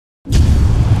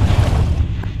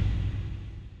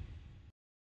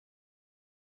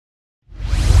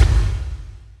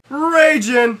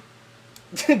R.A.G.N.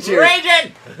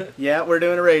 R.A.G.N. Yeah, we're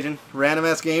doing a R.A.G.N. Random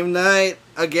ass game night.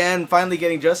 Again, finally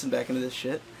getting Justin back into this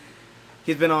shit.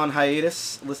 He's been on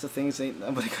hiatus. List of things, ain't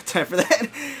nobody got time for that.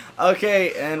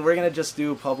 Okay, and we're gonna just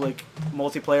do public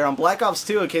multiplayer on Black Ops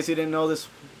 2, in case you didn't know this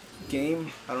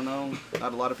game. I don't know.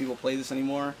 Not a lot of people play this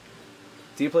anymore.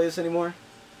 Do you play this anymore?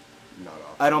 Not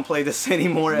often. I don't play this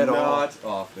anymore at all. Not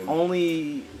often.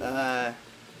 Only,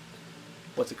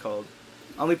 what's it called?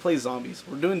 I only play zombies.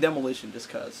 We're doing demolition just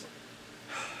cause.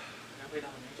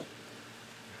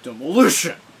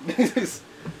 Demolition!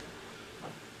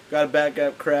 Got a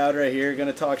backup crowd right here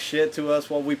gonna talk shit to us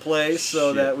while we play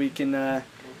so that we can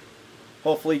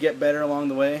hopefully get better along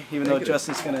the way, even though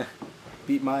Justin's gonna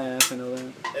beat my ass, I know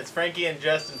that. It's Frankie and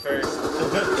Justin first.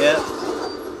 Yeah.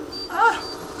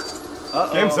 Uh-oh.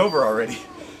 Game's over already.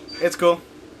 It's cool.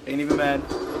 Ain't even mad.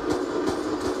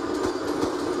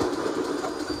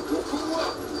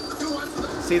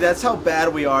 See, that's how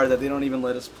bad we are that they don't even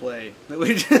let us play.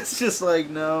 We just like,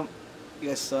 no, you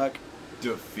guys suck.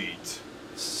 Defeat.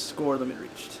 Score limit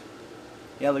reached.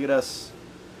 Yeah, look at us.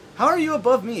 How are you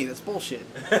above me? That's bullshit.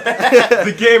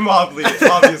 The game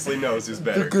obviously knows who's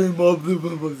better. The game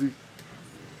obviously.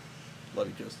 Love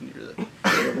you, Justin.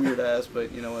 You're a weird ass,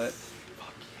 but you know what?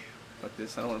 Fuck you. Fuck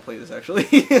this. I don't want to play this actually.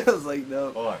 I was like,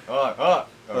 no. Hold on.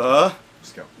 Okay.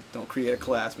 Just go. Don't create a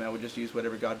class, man. We just use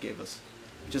whatever God gave us.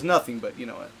 Which is nothing, but you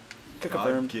know what? God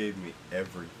Confirmed. gave me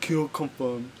every. Kill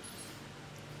confirmed.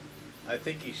 I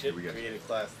think you should create a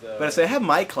class though. But I say I have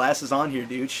my classes on here,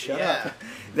 dude. Shut up.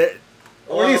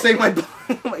 Well, What do you say?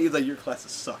 He's like, your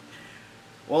classes suck.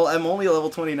 Well, I'm only level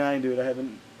 29, dude. I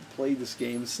haven't played this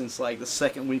game since like the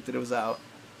second week that it was out.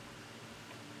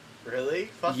 Really?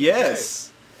 Fuck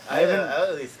Yes. I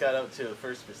at least got up to a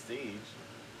first prestige.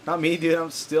 Not me, dude.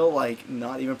 I'm still like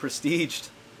not even prestiged.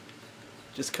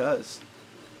 Just cuz.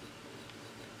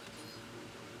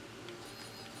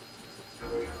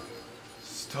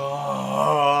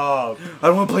 Stop. I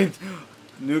don't want to play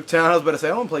Nuketown. I was about to say,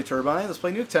 I don't want to play Turbine. Let's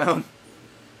play Nuketown.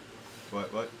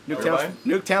 What?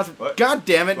 Nuketown's for, What? God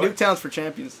damn it, What? Nuketown's for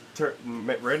champions.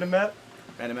 Random map?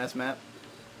 Random ass map.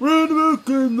 Random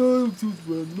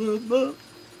map.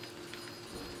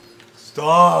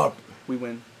 Stop. We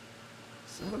win.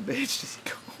 Son of a bitch, just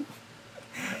go.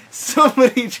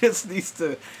 Somebody just needs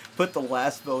to put the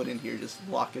last vote in here. Just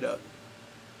lock it up.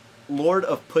 Lord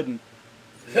of Puddin'.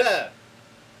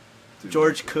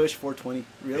 George Cush 420.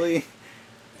 Really?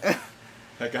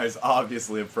 That guy's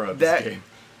obviously a pro at this game.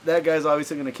 That guy's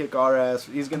obviously gonna kick our ass.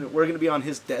 We're gonna be on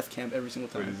his death camp every single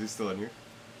time. Wait, is he still in here?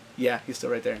 Yeah, he's still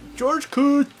right there. George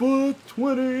Cush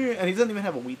 420, and he doesn't even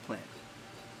have a wheat plant.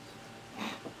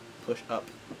 Push up.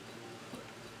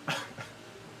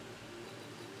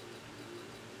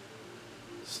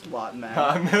 Slot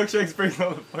man. Milkshake's bringing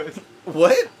all the foot.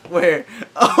 What? Where?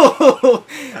 Oh!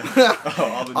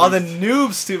 All the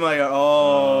noobs to my...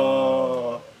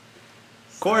 Oh.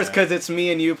 Of course, because it's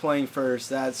me and you playing first.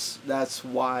 That's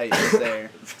why it's there.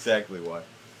 That's exactly why.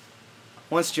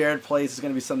 Once Jared plays, it's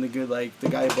going to be something good, like the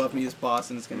guy above me is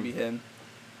boss, and it's going to be him.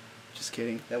 Just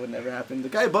kidding. That would never happen. The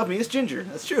guy above me is Ginger.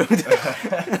 That's true.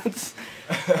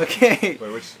 Okay.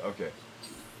 Wait, which... Okay.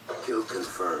 Kill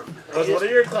confirmed. Was one of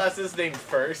your classes named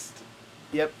first?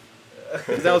 Yep.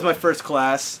 Because that was my first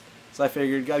class, so I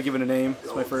figured, gotta give it a name.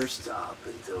 It's my first. Stop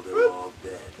until they're all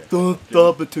dead. Don't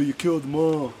stop until you kill them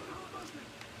all.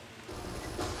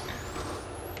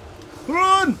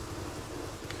 Run!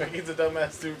 Frankie's a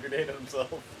dumbass threw a grenade at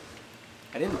himself.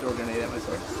 I didn't throw a grenade at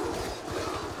myself.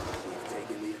 We've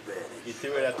taken the advantage. You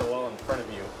threw it at the wall in front of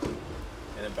you,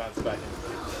 and it bounced back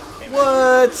and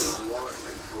What? War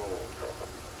control.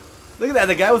 Look at that,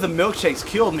 the guy with the milkshakes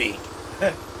killed me.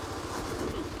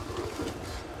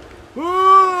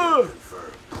 Ooh!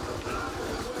 Confirmed.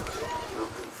 Kill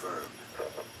confirmed.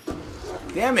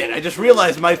 Damn it, I just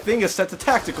realized my thing is set to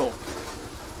tactical.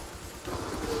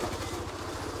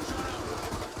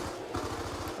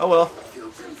 Oh well.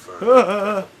 Kill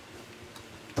confirmed.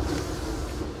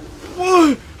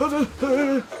 Whoa!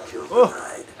 Kill Oh.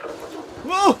 denied.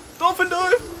 Whoa! Dolphin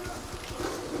dive!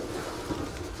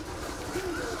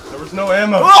 There was no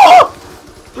ammo. Oh!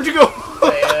 Where'd you go?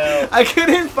 Damn. I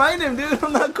couldn't find him, dude.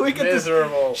 I'm not quick at this.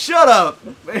 Miserable. Shut up!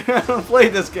 I don't play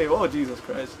this game. Oh, Jesus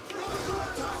Christ.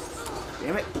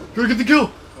 Damn it. Who get the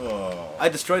kill? Oh. I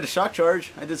destroyed the shock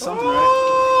charge. I did something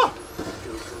right.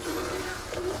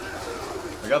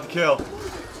 I got the kill.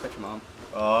 Catch your mom.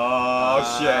 Oh,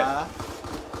 shit.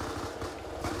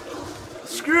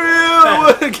 Screw you! I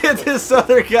want to get this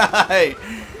other guy.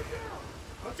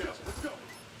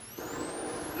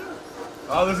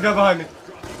 Oh, there's a guy behind me.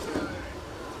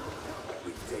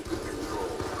 We've taken control.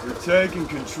 taking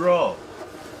control.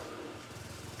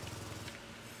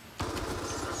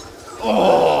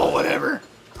 Oh, whatever.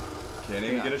 Can't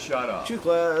even get a shot off. Shoot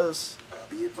class.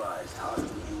 Be advised, hostile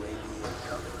UAV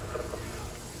incoming.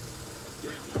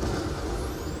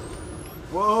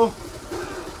 Whoa.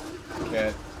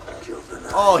 Can't. Kill the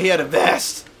knight. Oh, he had a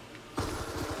vest.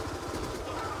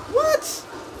 What?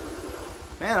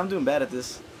 Man, I'm doing bad at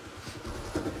this.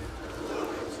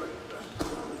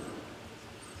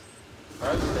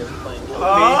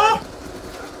 Ah!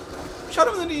 Shot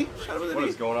him in the knee. Shot him in the What knee.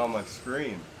 is going on my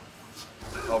screen?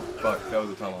 Oh fuck, that was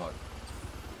a tomahawk.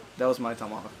 That was my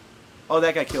tomahawk. Oh,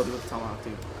 that guy killed you with the tomahawk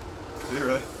too. Did you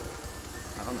really?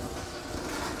 I don't know.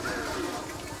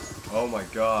 Oh my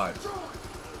god.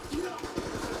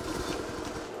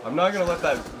 I'm not gonna let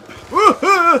that.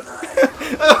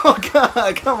 Oh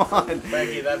god, come on.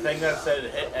 Frankie, that thing that said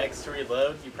hit X to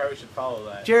reload, you probably should follow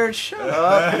that. Jared, shut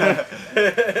up.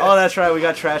 Oh, that's right. We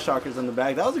got trash talkers in the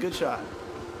back. That was a good shot.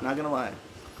 Not gonna lie.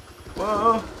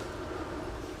 Whoa.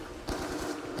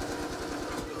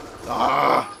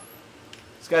 Ah.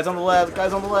 This guy's on the left.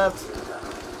 Guy's on the left.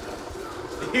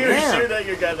 You're Damn. sure that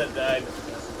your guy that died.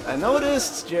 I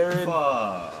noticed, Jared.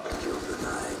 Fuck. Kill the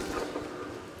knight.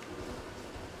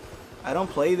 I don't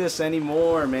play this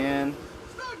anymore, man.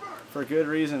 For good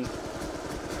reason.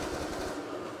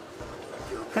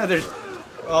 There's.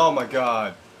 Oh my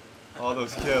god. All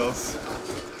those kills.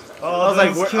 I was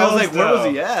like, where was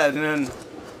he at? And then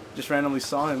just randomly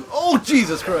saw him. Oh,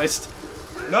 Jesus Christ!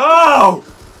 No!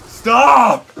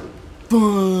 Stop!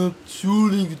 Stop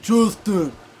shooting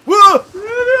Justin. Whoa!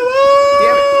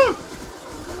 Damn it!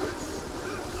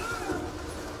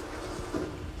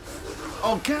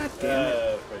 Oh God damn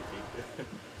it! Frankie.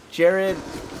 Jared,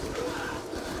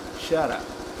 shut up.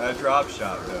 That drop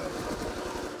shot though.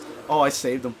 Oh, I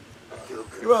saved him.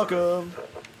 You're welcome.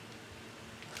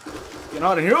 Get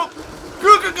out of here.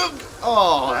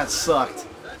 Oh, that sucked.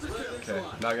 Okay,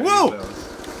 not gonna Whoa! use those.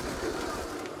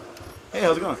 Hey,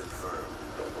 how's it going?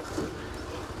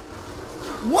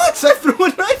 What? I threw a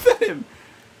knife at him.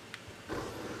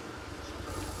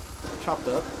 Chopped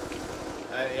up.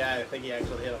 Yeah, I think he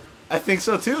actually hit him. I think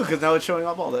so too, because now it's showing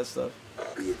up all that stuff.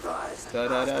 Be advised. Da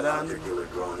da da da. Hostile hunter-killer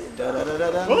drone in. Da da da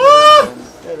da da. Ah!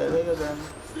 Da da da da da.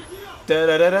 Da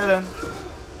da da da da.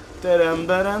 Da dum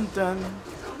ba dum dum.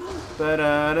 Ba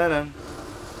da da da.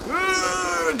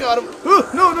 Got him.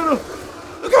 No no no.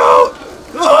 Look out!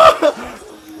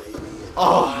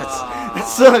 Oh, that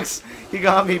sucks. He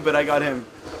got me, but I got him.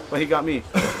 Well, he got me,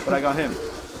 but I got him.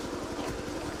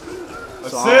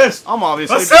 So Assist! I'm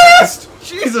obviously. Assist!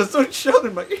 Jesus, don't shout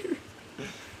in my ear.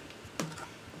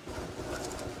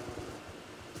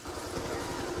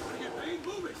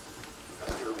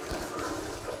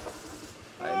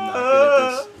 I am not good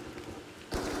at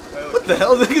this. What the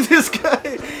hell? Look at this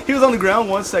guy. He was on the ground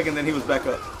 1 second, then he was back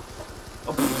up.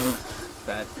 Oh,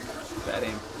 bad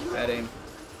aim. Bad aim.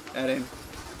 Bad aim.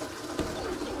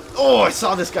 Oh, I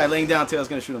saw this guy laying down too. I was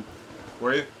gonna shoot him.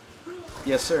 Were you?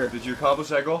 Yes, sir. Did you accomplish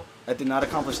that goal? I did not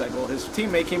accomplish that goal. His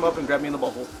teammate came up and grabbed me in the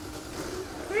butthole.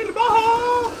 In the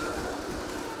ball!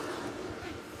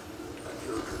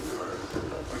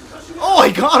 Oh,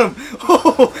 I got him!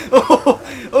 Oh,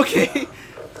 okay.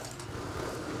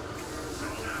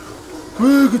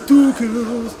 We got 2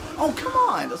 kills. Oh, come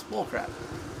on. That's bullcrap.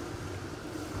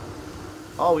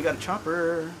 Oh, we got a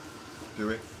chopper. Do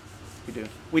we? We do.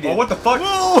 We did. Oh, what the fuck?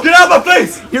 Whoa! Get out of my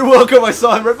face! You're welcome. I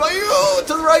saw him right by you.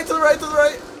 To the right, to the right, to the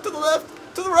right, to the left,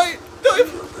 to the right.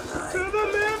 Dive. To the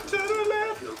left, to the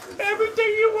left. Everything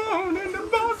you want in the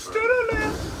box to the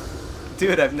left.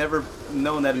 Dude, I've never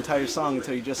known that entire song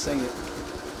until you just sang it.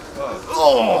 Oh.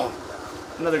 Oh!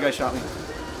 Another guy shot me.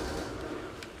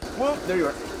 Whoa, there you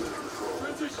are.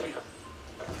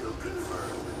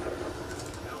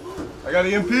 I got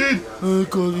EMP'd. I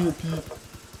got EMP.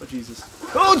 Oh, Jesus.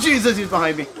 Oh, Jesus, he's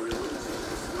behind me.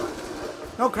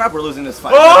 No crap, we're losing this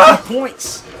fight. Ah! 2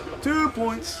 points. 2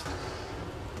 points.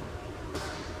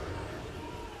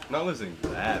 Not losing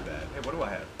that bad. Hey, what do I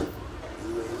have?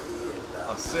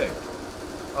 I'm sick.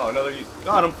 Oh, another.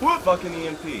 Got him. Whoop. Fucking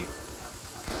EMP.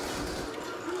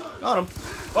 Got him.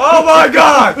 Oh my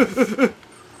god!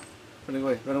 Run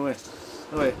away, run away,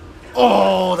 run away.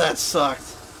 Oh, that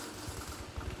sucked.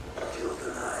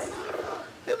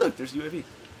 Hey, look, there's UAV.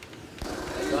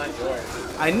 It's not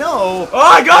yours. I know. Oh,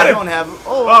 I got I him! don't have.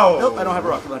 Oh, Oh. nope, I don't have a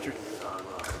rocket launcher.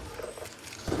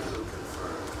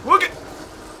 Look it!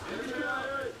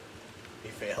 He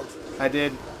failed. I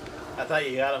did. I thought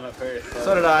you got him at first.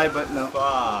 So did I, but no.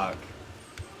 Fuck.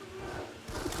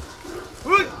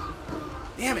 What?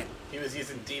 Damn it. He was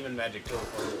using demon magic tools.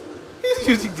 He's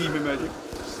using demon magic.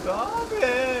 Stop it!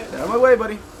 Get out of my way,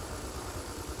 buddy.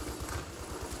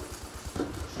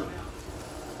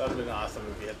 awesome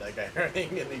if you hit that guy running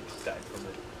and he just died from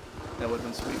it. That would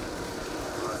have been sweet.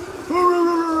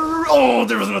 Oh,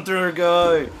 there was another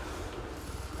guy.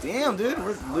 Damn, dude,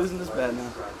 we're losing this bad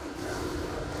now.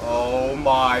 Oh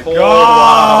my Oh,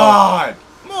 god!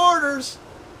 Mortars.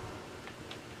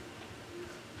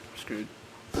 Screwed.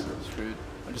 Screwed.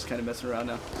 I'm just kind of messing around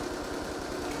now.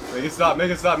 Make it stop, make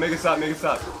it stop, make it stop, make it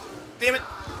stop. Damn it.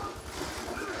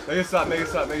 Make it stop, make it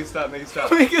stop, make it stop, make it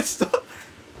stop. Make it stop.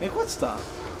 Make what stop?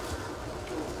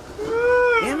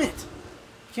 Damn it.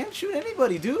 You can't shoot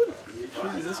anybody, dude.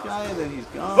 Shoot this guy, and then he's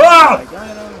gone. Ah! I got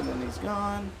him, and then he's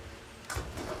gone.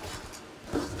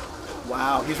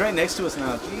 Wow, he's right next to us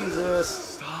now. Jesus.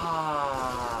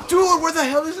 Stop. Dude, where the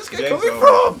hell is this guy Game's coming over.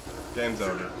 from? Game's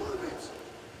over.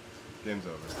 Game's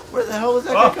over. Where the hell is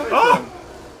that guy coming from?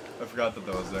 I forgot that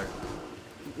was there.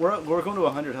 We're going to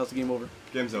 100. How's the game over?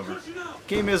 Game's over.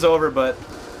 Game is over, but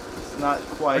it's not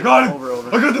quite I got him!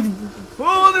 over. I got the...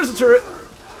 Oh, there's a turret.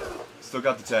 Still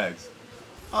got the tags.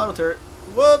 Auto turret.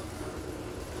 Whoop.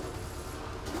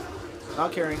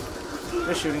 Not carrying.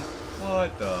 Just shooting.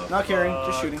 What the Not carrying. fuck?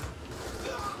 Just shooting.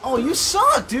 Oh, you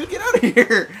suck, dude. Get out of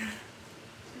here.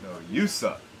 No, you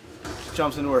suck. Just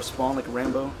jumps into our spawn like a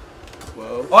Rambo.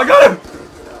 Whoa. Oh, I got him!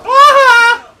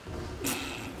 Ah!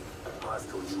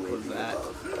 What was that?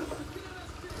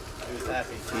 He was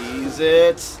happy. Tease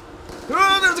it.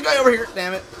 Oh, there's a guy over here.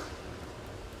 Damn it.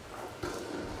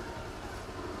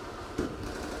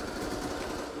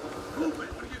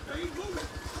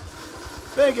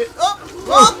 Bang it. Up.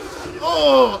 Up.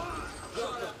 Oh.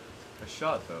 I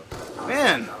shot though.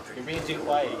 Man. You're being too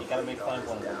quiet. You gotta make fun of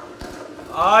one of them.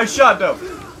 I shot though.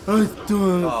 I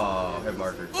done. Oh, hit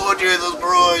marker. Oh, Jesus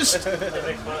Christ. They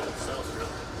make fun of themselves, really.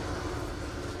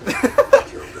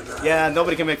 Yeah,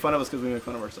 nobody can make fun of us because we make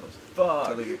fun of ourselves.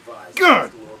 Fuck.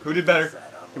 Good. Who did better?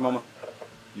 Your mama.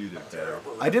 You did better.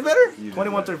 I did better? You did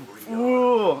 21 better. 30.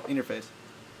 Ooh, in your face.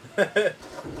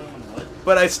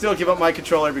 But I still give up my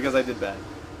controller because I did bad.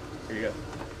 Here you go.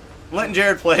 I'm letting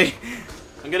Jared play.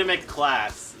 I'm gonna make a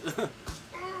class.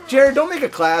 Jared, don't make a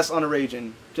class on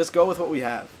R.A.G.N. Just go with what we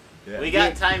have. Yeah. We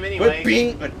got time Quit anyway.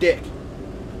 being a dick.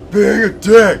 Being a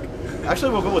dick.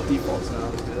 Actually, we'll go with defaults now.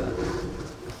 Let's do that.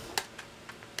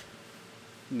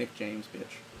 Nick James,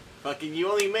 bitch. Fucking, you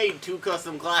only made 2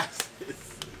 custom classes.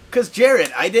 Because,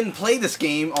 Jared, I didn't play this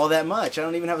game all that much. I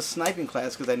don't even have a sniping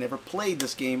class because I never played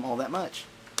this game all that much.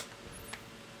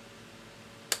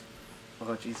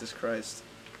 Oh, Jesus Christ.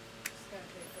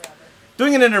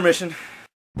 Doing an intermission.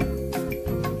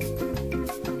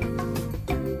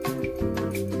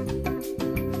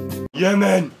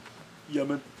 Yemen.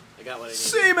 Yemen. I got what I need.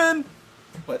 Seaman!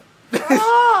 What?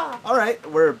 Alright,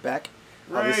 we're back.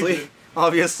 Obviously. Raging.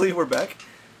 Obviously, we're back.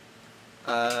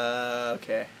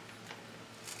 Okay.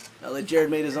 Now that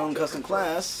Jared made his own custom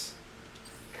class.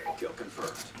 Kill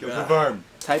confirmed. Kill confirmed.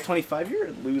 Type 25, you're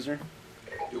a loser.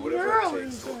 Do whatever it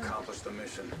takes to accomplish the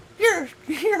mission. You're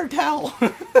a towel.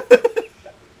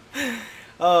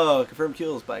 Oh, confirmed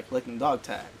kills by collecting dog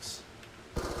tags.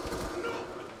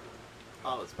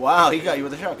 Oh, it's Wow, he got you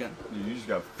with a shotgun. You just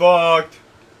got fucked.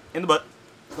 In the butt.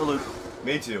 The loot.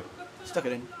 Me too. Stuck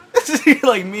it in. You're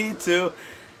like, me too.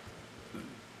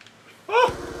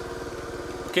 Oh,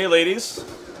 Okay, ladies.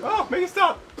 oh, make it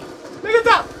stop. Make it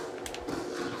stop.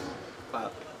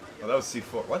 Wow. Oh, that was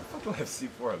C4. Why the fuck do I have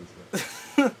C4 on this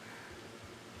thing?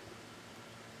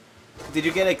 Did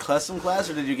you get a custom class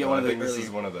or did you get one I of the think this early? is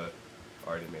one of the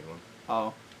already made one.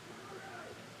 Oh.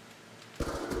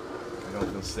 I don't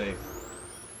feel safe.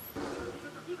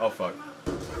 Oh fuck.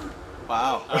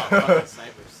 Wow. Oh, fucking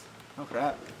snipers. Oh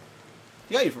crap.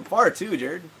 He got you from far too,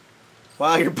 Jared.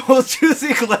 Wow, you're both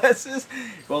choosing classes.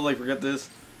 Well, like, forget this.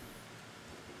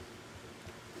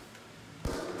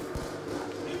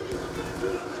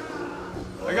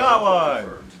 I got one.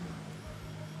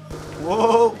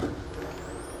 Whoa.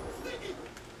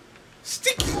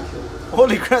 Sticky.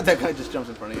 Holy crap, that guy just jumps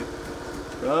in front of you.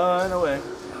 Run away.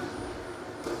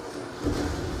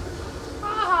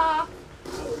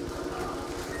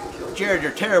 Jared,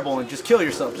 you're terrible and just kill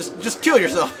yourself. Just kill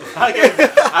yourself.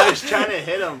 I was trying to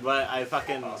hit him, but I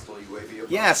fucking... Hostile UAV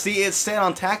above. Yeah, see, it's set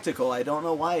on tactical. I don't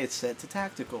know why it's set to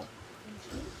tactical.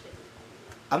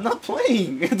 I'm not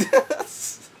playing.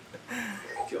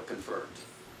 Kill confirmed.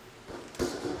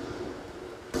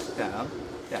 Down.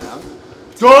 Down.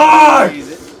 Die!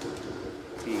 Tease it.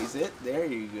 Tease it. There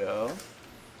you go.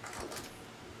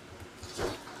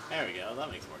 There we go,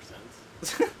 that makes more sense.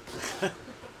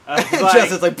 I was like,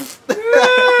 Just it's like.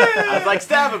 I was like,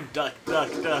 stab him! Duck, duck,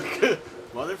 duck.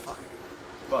 Motherfucker.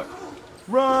 Fuck.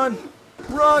 Run!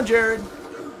 Run, Jared!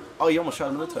 Oh, you almost shot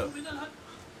him in the toe.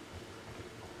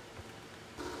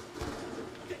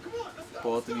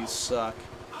 Both of you suck.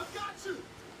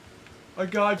 I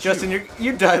got you. Justin,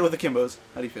 you died with the Kimbos.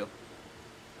 How do you feel?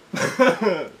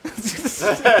 It's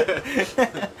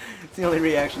the only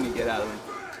reaction you get out of it.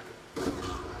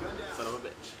 Son of a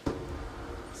bitch.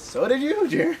 So did you,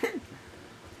 Jared?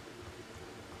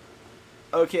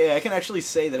 Okay, I can actually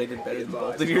say that I did better than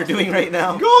both of you are doing right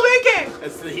now. Go naked!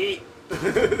 It's the heat.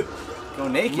 Go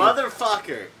naked.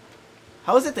 Motherfucker.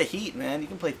 How is it the heat, man? You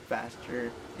can play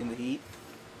faster in the heat.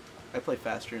 I play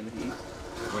faster in the heat.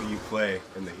 What do you play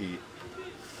in the heat?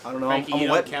 I don't know. Frankie, I'm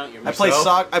you wet. don't count your I play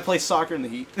yourself? I play soccer in the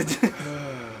heat.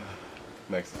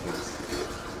 Mexicans.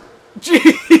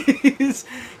 Jeez.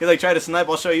 You're like, try to snipe.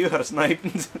 I'll show you how to snipe.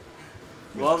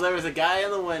 Well, there was a guy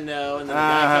in the window, and then a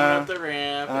guy coming up the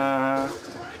ramp.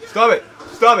 Stop it!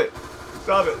 Stop it!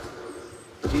 Stop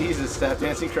it! Jesus, tap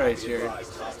dancing Christ, Jared.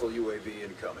 Hostile UAV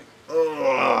incoming.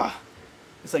 Ugh.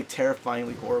 It's like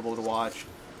terrifyingly horrible to watch.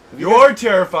 You are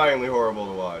terrifyingly horrible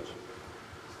to watch.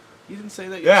 You didn't say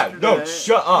that Yeah, yesterday. no,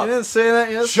 shut up. You didn't say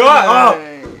that yesterday. Shut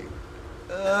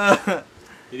up!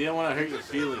 You didn't want to hurt your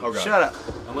feelings. Oh, God. Shut up.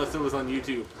 Unless it was on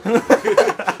YouTube.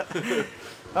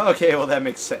 Okay, well that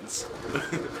makes sense.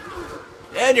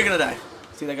 And you're gonna die.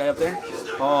 See that guy up there?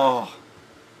 Oh.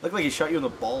 Looked like he shot you in the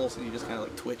balls and you just kind of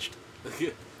like twitched.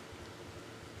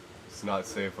 It's not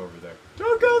safe over there.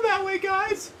 Don't go that way,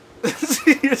 guys!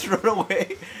 He just run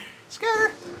away.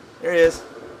 Scatter. There he is.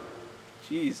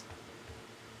 Jeez.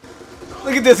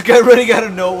 Look at this guy running out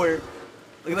of nowhere.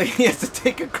 Look like he has to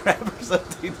take a crap or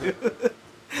something, dude.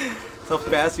 That's how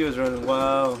fast he was running.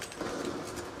 Wow.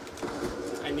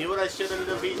 I knew what I should have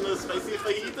ended up eating those spicy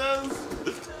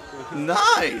fajitas.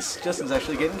 Nice. Justin's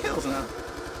actually getting kills now.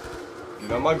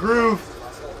 Get on my groove!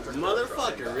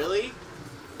 Motherfucker, really?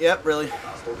 Yep, really.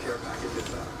 Hostile care package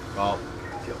inbound. Oh,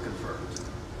 Kill confirmed.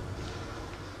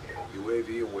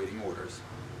 UAV awaiting orders.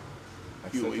 I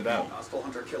sent it out. Hostile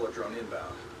hunter-killer drone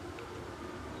inbound.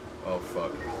 Oh,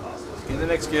 fuck. Hostiles Get the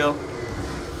next kill.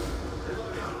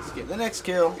 Let's get the next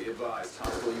kill. be advised.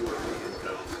 Hostile UAV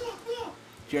incoming.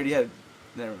 You already had.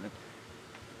 Never mind.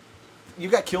 You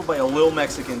got killed by a Lil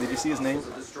Mexican. Did you see his name?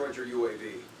 Hostiles have destroyed your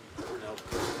UAV. Nope.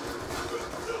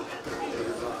 Be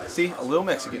advised. See, a Lil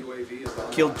Mexican. UAV is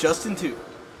on. Killed Justin too.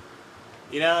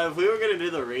 You know, if we were gonna do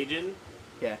the R.A.G.N,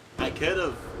 Yeah. I could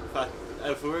have.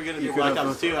 If we were gonna You do could've- Black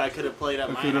Ops 2, I could have played at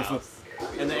You my could've- house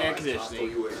in the air Hostile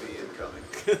conditioning. UAV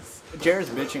incoming. Jared's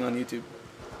bitching on YouTube.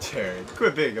 Jared,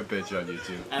 quit being a bitch on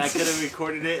YouTube. And I could have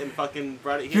recorded it and fucking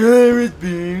brought it here. Jared's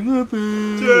being a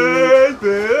bitch. Jared, be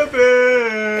a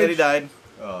bitch! And he died.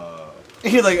 Oh.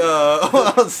 You're like,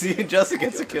 I'll see. Justin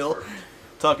gets a kill.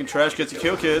 Talking trash gets a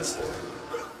kill, kids.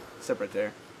 Except right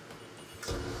there.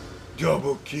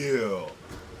 Double kill.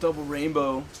 Double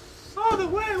rainbow. Oh, the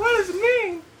way. What does it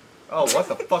mean? Oh, what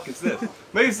the fuck is this?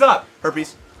 Maybe stop.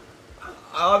 Herpes. I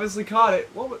obviously caught it.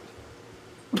 What?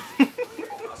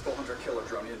 Hostile hunter-killer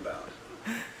drone inbound.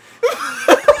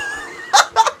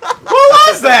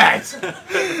 What was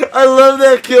that? I love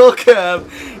that kill cam.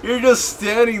 You're just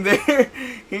standing there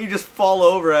and you just fall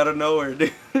over out of nowhere,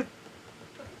 dude.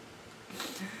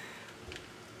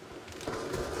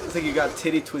 It's like you got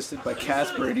titty twisted by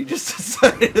Casper and you just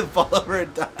decided to fall over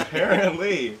and die.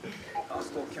 Apparently.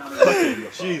 Hostile counter.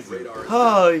 Jesus. Radar is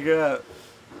Oh, yeah.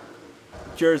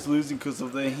 Jared's losing because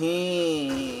of the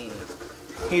heat.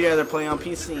 He'd rather play on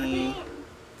PC.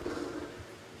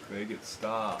 Make it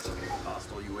stop.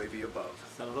 hostile UAV above.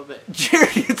 Son of a bitch.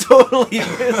 Jared, you totally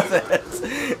missed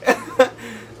that.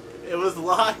 It was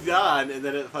locked on, and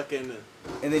then it fucking.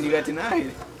 And then you got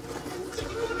denied.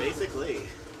 Basically.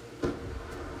 There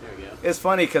we go. It's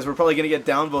funny because we're probably going to get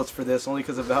downvotes for this only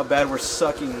because of how bad we're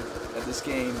sucking at this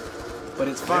game. But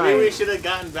it's fine. Maybe we should have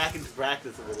gotten back into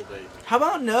practice a little bit. How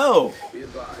about no? Be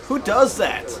advised. Who does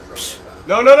that?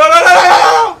 No, no, no, no, no,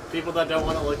 no, no! People that don't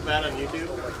want to look bad on YouTube.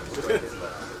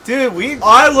 Dude, we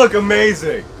look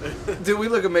amazing.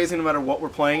 look amazing no matter what we're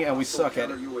playing, and we suck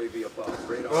at it. UAV above.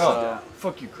 Radar Oh, down.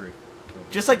 fuck you, Creek.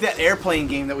 Just like that airplane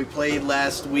game that we played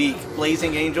last week,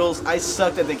 Blazing Angels. I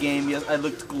sucked at the game. Yes, I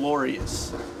looked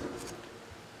glorious,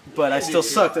 but I still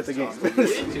sucked at the game. We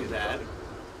didn't do that.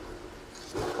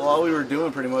 Well, all we were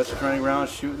doing pretty much was running around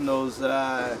shooting those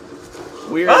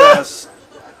weird ass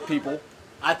people.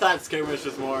 I thought skirmish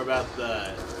was more about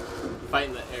the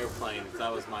fighting the airplanes.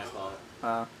 That was my fault.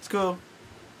 It's cool.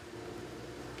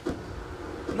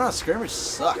 No, skirmish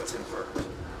sucked.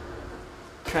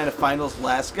 Trying to find those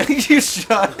last guys. You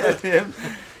shot at him.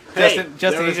 Hey, Justin,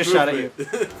 there he was just shot at you.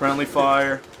 movement. Friendly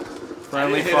fire.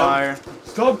 Friendly hit him. fire.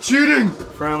 Stop cheating!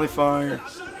 Friendly fire.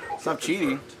 Stop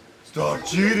cheating. Stop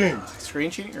cheating!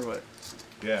 Screen cheating or what?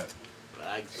 Yeah.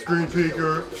 I- Screen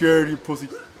peeker. Jared, you pussy.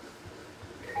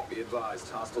 Be advised,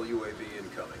 hostile UAV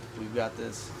incoming. We've got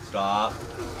this. Stop.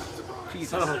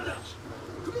 Jesus.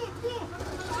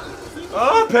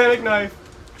 Oh, panic knife.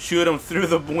 Shoot him through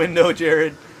the window,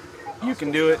 Jared. You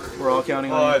can do it. We're all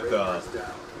counting on What you. the?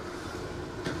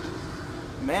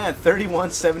 Man,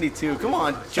 31-72. Come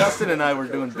on, Justin and I were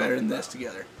doing better than this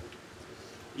together.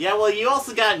 Yeah, well, you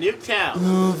also got Nuketown.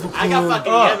 I got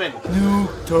fucking Oh. Yemen.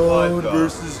 Nuketown What the?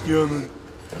 versus Yemen.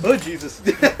 Oh, Jesus.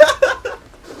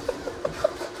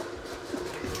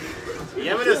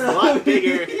 Yemen is a lot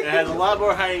bigger and has a lot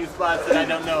more hiding spots that I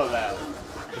don't know about.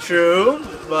 True,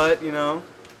 but, you know,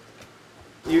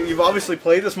 you've obviously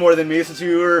played this more than me since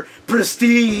you were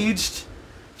prestiged,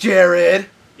 Jared.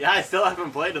 Yeah, I still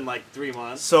haven't played in like 3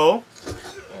 months. So,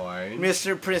 Orange.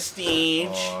 Mr.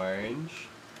 Prestige, Orange.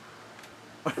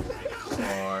 are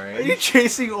you Orange.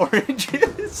 chasing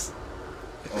oranges?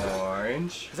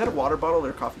 Orange. Is that a water bottle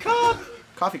or a coffee cup?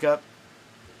 Coffee cup.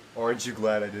 Orange, you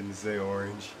glad I didn't say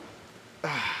orange?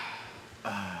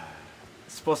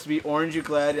 It's supposed to be orange, you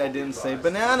glad I didn't say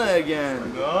banana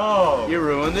again. No. You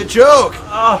ruined the joke.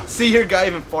 Ah. See, your guy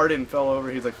even farted and fell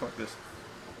over. He's like, fuck this.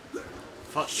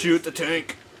 Fuck Shoot the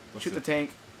tank. What's Shoot the this?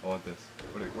 tank. I want this.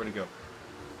 Where'd it go?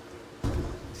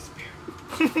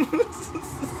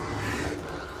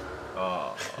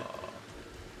 Oh.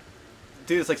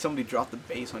 Dude, it's like somebody dropped the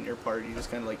bass on your part. You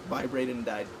just kind of like vibrated and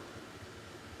died.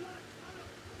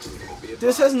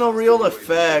 This has no real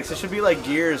effects. It should be like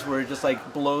Gears, where it just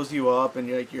like blows you up and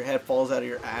like your head falls out of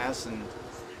your ass and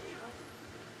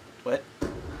what?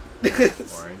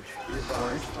 Orange.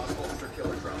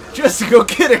 Just to go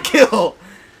get a kill.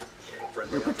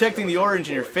 You're protecting the orange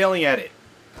and you're failing at it.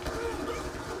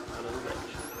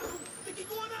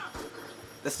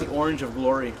 That's the orange of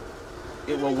glory.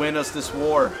 It will win us this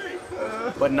war,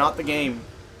 but not the game.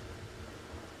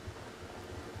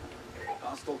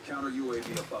 Hostile counter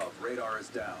UAV above. Radar is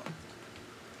down.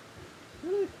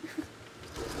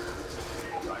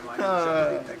 Timeline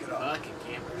integrity, pick it up. Fucking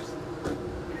campers.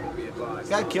 Be advised.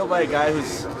 Got killed by a guy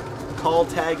whose call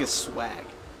tag is swag.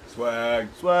 Swag.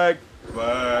 Swag.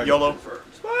 Swag. YOLO.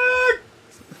 Swag.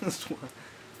 Swag.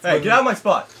 Hey, get out of my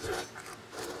spot.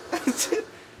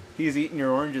 He's eating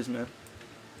your oranges, man.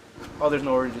 Oh, there's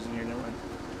no oranges in here. Never mind.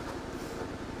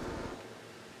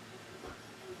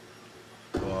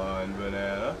 1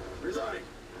 banana. Resigning.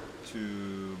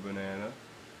 2 banana.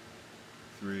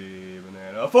 3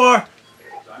 banana. 4.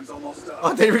 Time's almost up.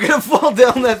 Oh, they were gonna fall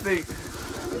down that thing.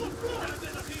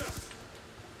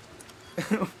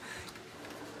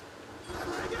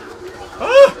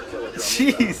 Ah!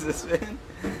 Jesus, man.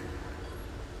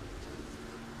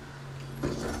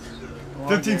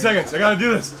 15 seconds. I gotta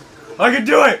do this. I can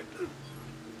do it.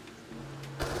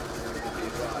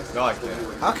 No, I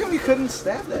can't. How come you couldn't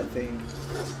stab that thing?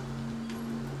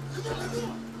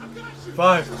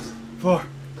 5, 4,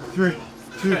 3,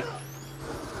 2.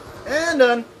 And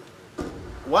done.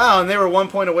 Wow, and they were 1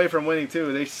 point away from winning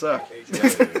too. They suck.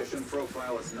 Mission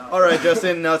profile is not. All right,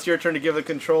 Justin. Now it's your turn to give the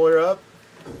controller up.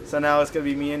 So now it's gonna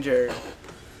be me and Jared.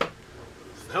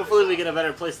 Hopefully we get a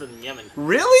better place than Yemen.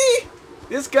 Really?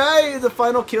 This guy, the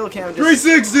final kill cam. Just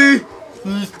 360.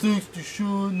 360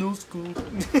 shot, no scope.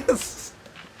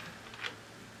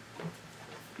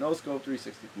 No scope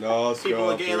 360. No,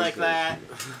 People are gay like that.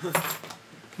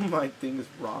 My thing is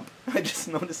romp. I just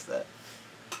noticed that.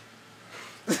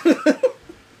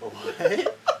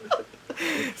 What?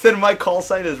 Said my call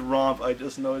sign is romp. I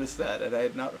just noticed that, and I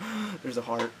had not. There's a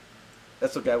heart.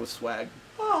 That's the guy with swag.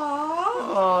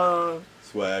 Aww.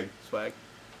 Swag. Swag.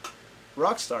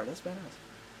 Rockstar. That's badass.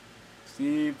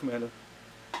 Steve Commando.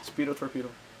 Speedo Torpedo.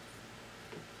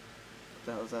 What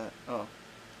the hell is that? Oh.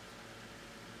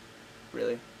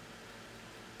 Really?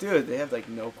 Dude, they have like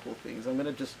no cool things. I'm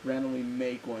gonna just randomly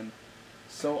make one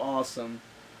so awesome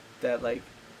that like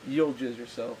you'll jizz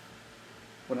yourself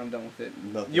when I'm done with it.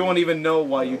 Nothing. You won't even know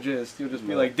why you jizzed. You'll just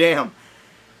be like, damn,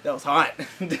 that was hot.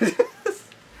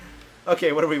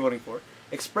 Okay, what are we voting for?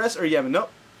 Express or Yemen?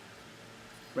 Nope.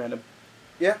 Random.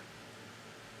 Yeah.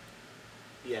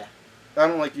 Yeah. I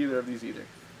don't like either of these either.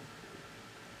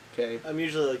 Okay. I'm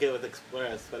usually okay with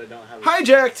Express, but I don't have.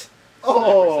 Hijacked!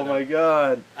 Oh Sniper my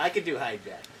god. I could do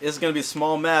hijack. It's gonna be a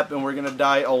small map and we're gonna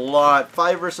die a lot.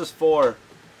 5 versus 4.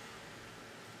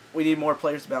 We need more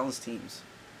players to balance teams.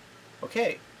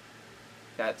 Okay.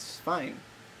 That's fine.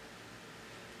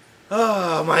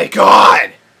 Oh my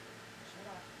god!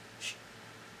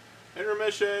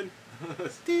 Intermission.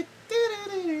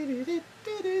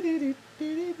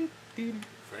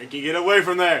 Frankie, get away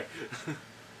from there.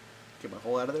 Get my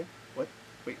hole out of there? What?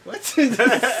 Wait, what?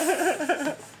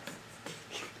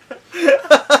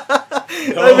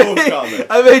 No comment.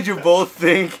 I made you both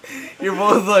think You're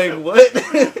both like, what?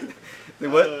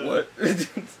 Like, what?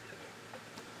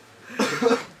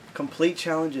 Complete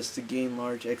challenges to gain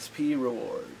large XP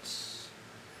rewards.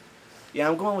 Yeah,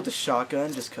 I'm going with the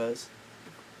shotgun just cause.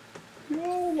 Yeah,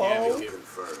 me too.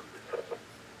 Confirmed.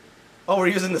 Oh, we're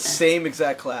using the same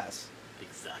exact class.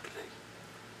 Exactly.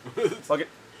 Fuck it.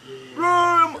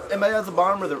 Am I at the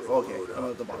bottom or the... Okay,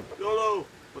 I'm at the bottom. No.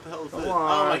 What the hell is this? Come Oh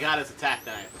on. my god, it's attack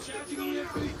knife.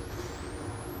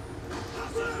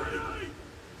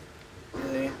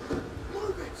 Really?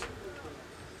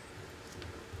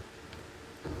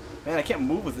 Man, I can't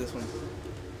move with this one.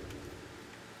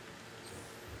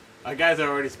 Our guys are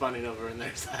already spawning over on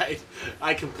their side.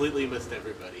 I completely missed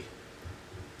everybody.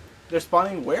 They're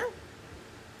spawning where?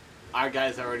 Our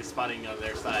guys are already spawning on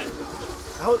their side.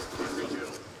 How is...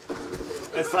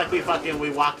 It's like we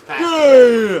walked past.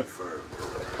 Yeah!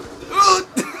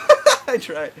 I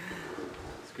tried.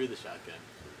 Screw the shotgun.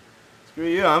 Screw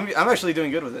you. I'm actually doing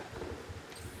good with it.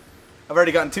 I've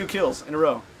already gotten 2 kills in a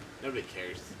row. Nobody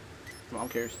cares. Mom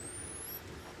cares.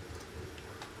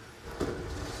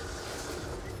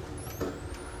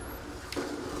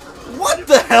 What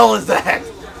the hell is that?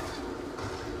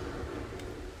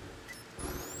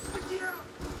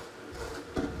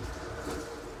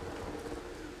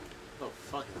 Oh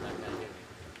fuck, is that guy hitting me?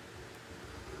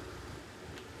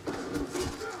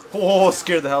 Oh,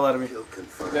 scared the hell out of me.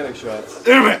 Getting shots.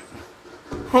 Damn it!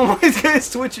 Oh my, this guy is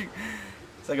twitching.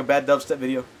 It's like a bad dubstep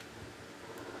video.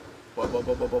 Whoop, whoop,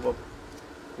 whoop, whoop, whoop, whoop.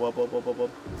 Whoop, whoop, whoop, whoop,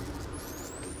 whoop.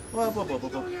 Whoop, whoop, whoop,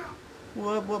 whoop, whoop.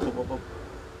 Whoop, whoop, whoop, whoop, whoop.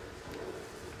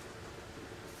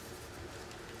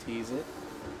 Tease it.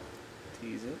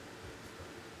 Tease it.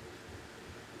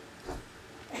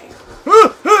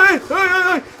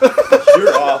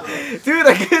 You're awful. Dude,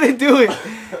 I couldn't do it.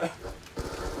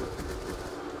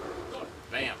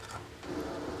 Bam.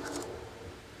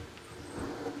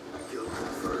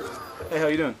 Hey, how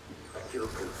you doing? Kill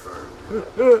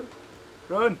confirmed.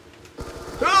 Run.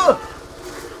 Ah!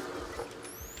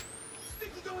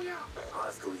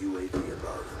 Hostile UAV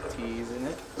above. Teasing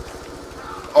it.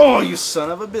 Oh, you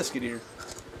son of a biscuit ear.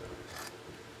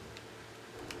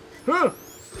 Huh.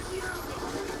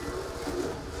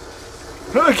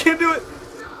 I can't do it.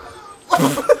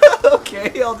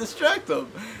 Okay, I'll distract them.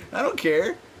 I don't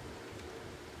care.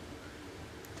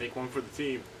 Take one for the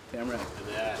team. Damn right. And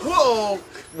that. Whoa!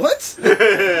 What?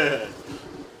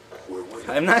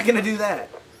 I'm not gonna do that.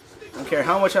 I don't care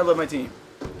how much I love my team.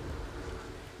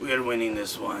 We're winning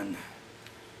this one.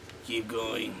 Keep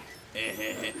going.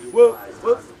 Whoa!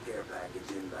 Whoa!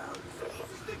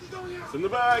 It's in the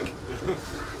back.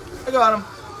 I got him.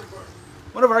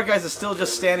 One of our guys is still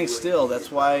just standing still.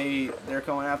 That's why they're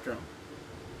going after him.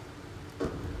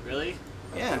 Really?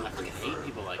 Yeah. I fucking hate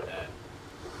people like that.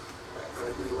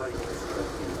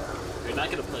 If you're not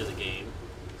gonna play the game,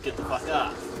 get the fuck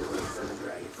off.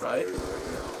 Right?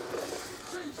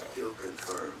 Kill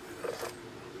confirmed.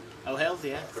 Oh hells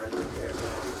yeah.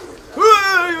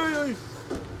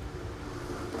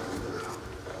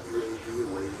 UAV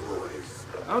awaiting orders.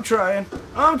 I'm trying.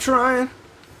 I'm trying.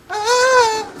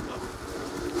 Ah!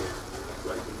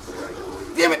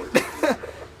 Damn it!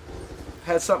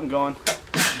 Had something going.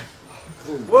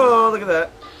 Whoa, look at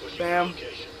that. Bam.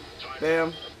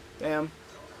 Bam. Bam.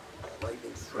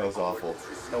 That was awful.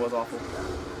 That was awful.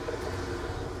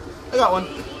 I got one.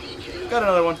 Got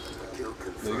another one.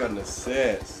 You got an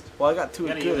assist. Well, I got 2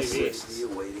 Got a good UAV. assists.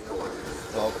 Awaiting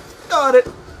orders. Well, Got it.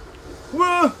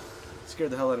 Whoa!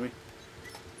 Scared the hell out of me.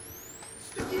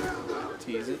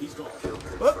 Tease it.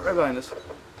 Oh, right behind us.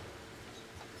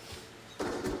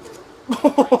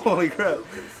 Holy crap.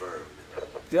 Confirmed.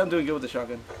 Dude, I'm doing good with the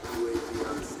shotgun. UAV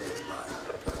on standby.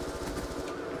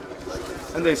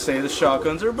 And they say the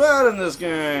shotguns are bad in this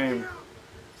game.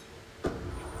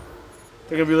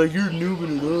 They're gonna be like, you're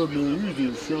noobing it up, man. You're using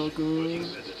a shotgun.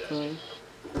 Huh?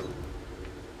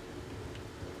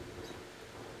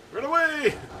 Run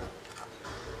away!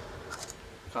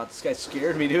 God, this guy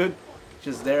scared me, dude.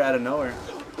 Just there out of nowhere.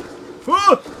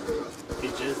 Whoa!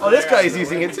 Oh, this guy's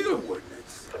using it too.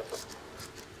 Coordinates.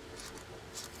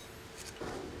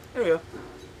 There we go.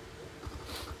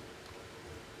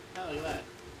 Oh, look at that.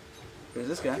 There's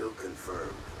this guy. Kill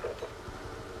confirmed.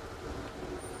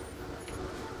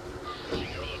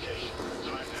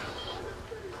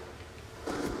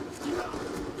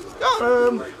 Got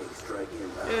him! Lightning strike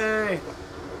inbound. Yay!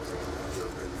 Kill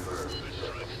confirmed.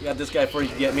 You got this guy before you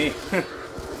can get me.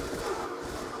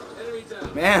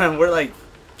 Man, we're like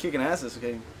kicking ass this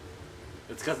game.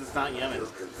 It's because it's not Yemen. Kill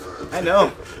confirmed. I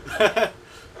know.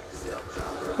 Stealth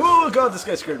chopper. Oh god, this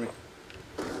guy scared me.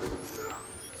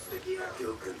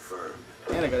 Kill confirmed.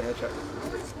 And I got a headshot.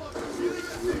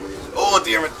 Oh,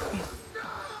 damn it!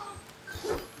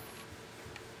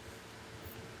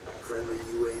 Friendly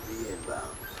UAV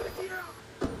inbound.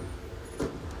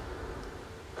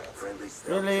 Friendly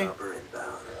stealth Really? chopper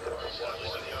inbound.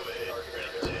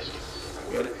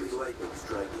 Get it. Friendly lightning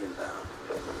strike inbound.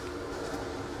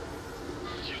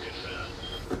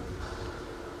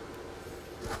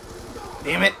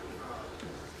 Damn it!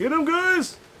 Get him,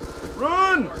 guys!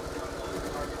 Run!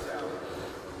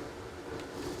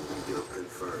 Kill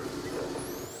confirmed.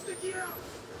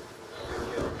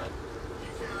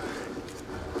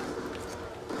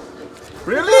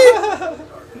 Really?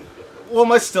 Well,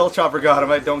 my stealth chopper got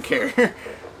him. I don't care.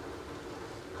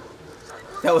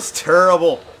 That was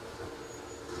terrible.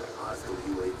 Hostile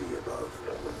UAV above.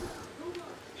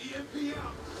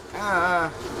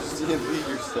 Ah, Just EMP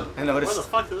yourself. I Where the noticed.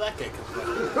 fuck did that guy come from?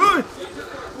 Hey!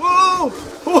 Whoa!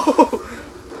 Whoa!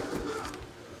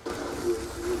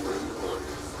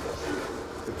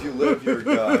 If you live, you're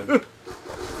gone.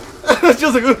 It's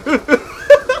just like.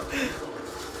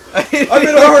 I'm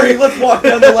in a hurry. Let's walk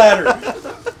down the ladder.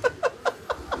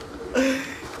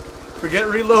 Forget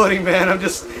reloading, man. I'm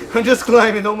just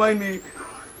climbing. Don't mind me.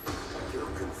 Kill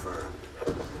confirmed.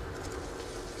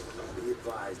 Be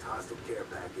advised, hostile care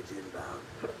package inbound.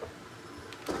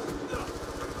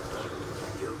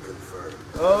 Kill confirmed.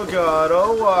 Oh God.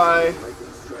 Oh why?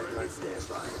 Lightning strike on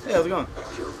standby. Hey, how's it going?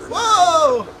 Kill confirmed.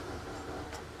 Whoa!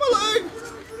 My leg!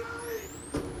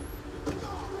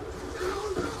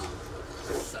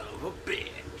 Son of a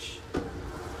bitch.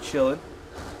 Chilling.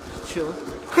 Chilling.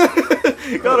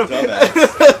 Got him.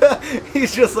 Dumbass.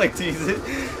 He's just like tease it.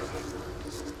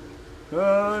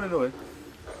 Oh, no way.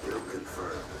 Kill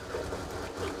confirmed.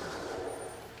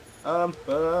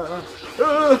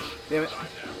 Damn it.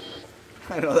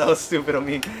 I know that was stupid of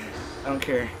me. I don't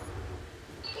care.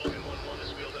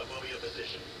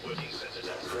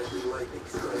 Friendly lightning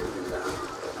strike inbound.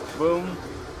 Boom.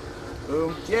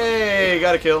 Boom. Yay!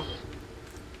 Got a kill.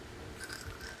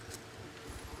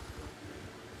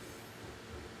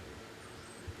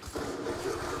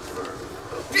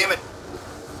 Damn it!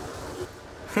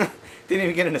 Didn't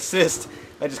even get an assist.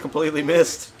 I just completely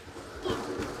missed.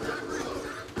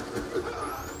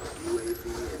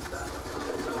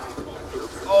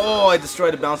 Oh, I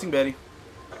destroyed a bouncing Betty.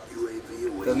 UAV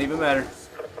away. Doesn't even matter.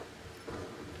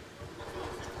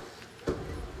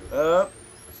 Up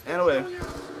and away.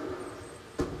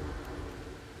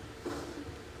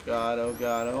 God, oh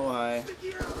why?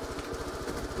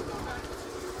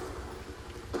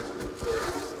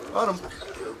 Got him.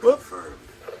 Whoop. Confirmed.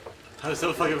 I was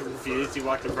so fucking confused. You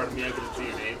walked in front of me, I couldn't see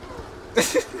your name.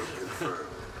 Confirmed.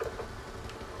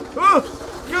 Oh,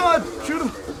 God, shoot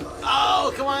him.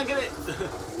 Oh, come on, get it!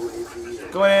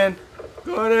 UAV Going in.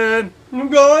 Going in. I'm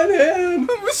going in.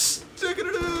 I'm sticking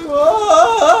it in.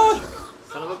 Ah!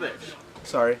 Son of a bitch.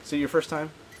 Sorry. Is it your first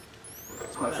time?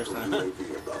 It's my first time.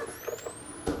 UAV above.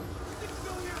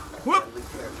 Whoop.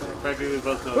 Frankly, we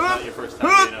both know it's not your first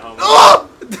time being a homo. Oh!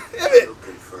 Damn it.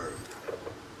 Confirmed.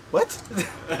 What?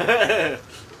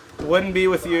 Wouldn't be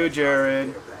with you,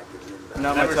 Jared.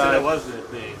 Not my Never said it type. wasn't a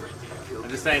thing. I'm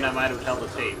just saying I might have held the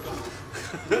tape.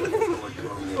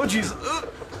 Oh, jeez.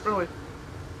 Run away.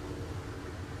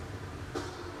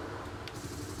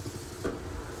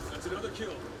 That's another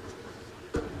kill.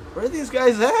 Where are these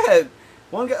guys at?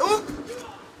 One guy. Oh!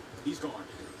 He's gone.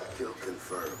 Kill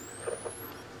confirmed.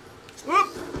 Whoop!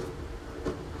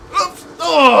 Oops!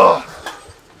 Oh!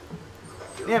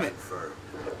 Damn it. Confirmed.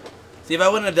 See, if I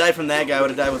wouldn't have died from that guy, I would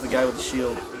have died with the guy with the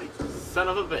shield. Son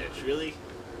of a bitch, really?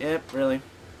 Yep, really.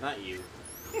 Not you.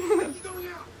 I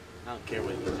don't care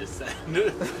what you just said.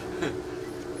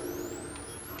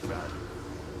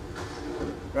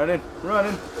 Run in, run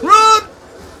in, run!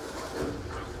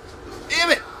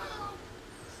 Damn it!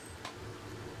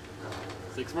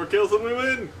 6 more kills and we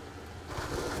win!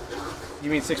 You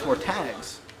mean 6 more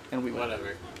tags, and we win.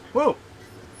 Whatever. Whoa!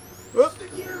 Whoop!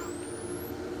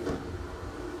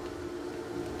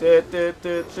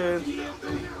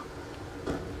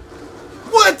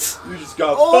 What? You just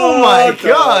got Oh my fucked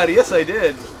God! up. Yes, I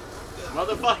did.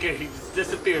 Motherfucker, he just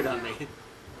disappeared on me.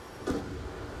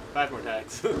 5 more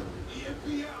tags.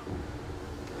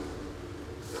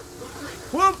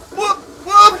 Whoop! Whoop!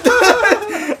 Whoop!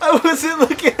 I wasn't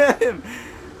looking at him.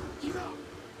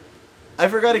 I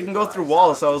forgot he can go through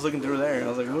walls, so I was looking through there. I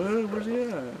was like, where's he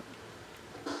at?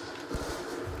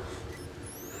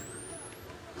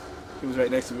 He was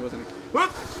right next to me, wasn't he?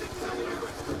 Whoop!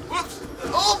 Whoops!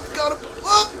 Oh, got him!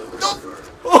 Whoop! No!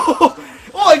 Oh,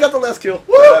 oh, I got the last kill.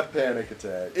 Whoop! That panic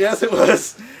attack. Yes, it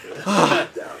was.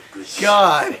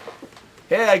 God.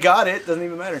 Hey, I got it. Doesn't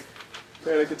even matter.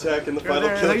 Panic attack in the Go final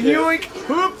there, kill like, cam. yoink,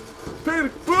 whoop,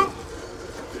 panic, whoop.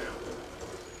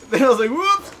 Then I was like,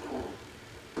 whoop.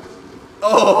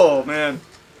 Oh, man.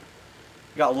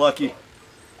 Got lucky.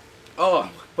 Oh,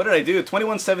 what did I do?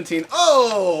 21-17.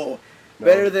 Oh! No.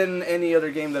 Better than any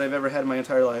other game that I've ever had in my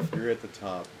entire life. You're at the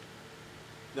top.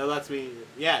 No, that's me.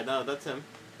 Yeah, no, that's him.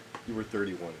 You were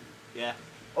 31. Yeah.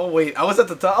 Oh, wait. I was at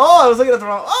the top. Oh, I was looking at the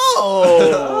wrong.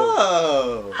 Oh!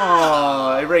 Oh! Oh,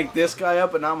 I ranked this guy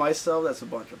up, but not myself. That's a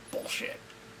bunch of bullshit.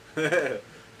 Let's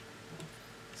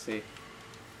see.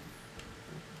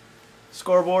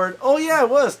 Scoreboard. Oh, yeah, it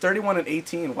was.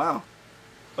 31-18. Wow.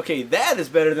 Okay, that is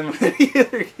better than any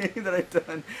other game that I've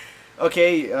done.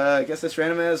 Okay, I guess this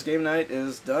random ass game night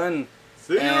is done.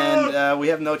 See ya! And we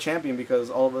have no champion because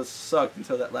all of us sucked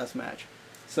until that last match.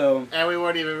 So. And we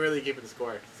weren't even really keeping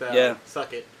score. So, Yeah.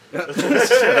 suck it.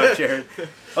 Shut up, Jared.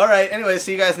 Alright, anyway,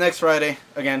 see you guys next Friday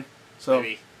again. So.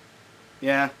 Maybe.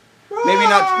 Yeah.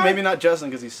 Maybe not Justin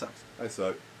because he sucks. I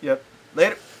suck. Yep.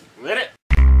 Later. Lit it.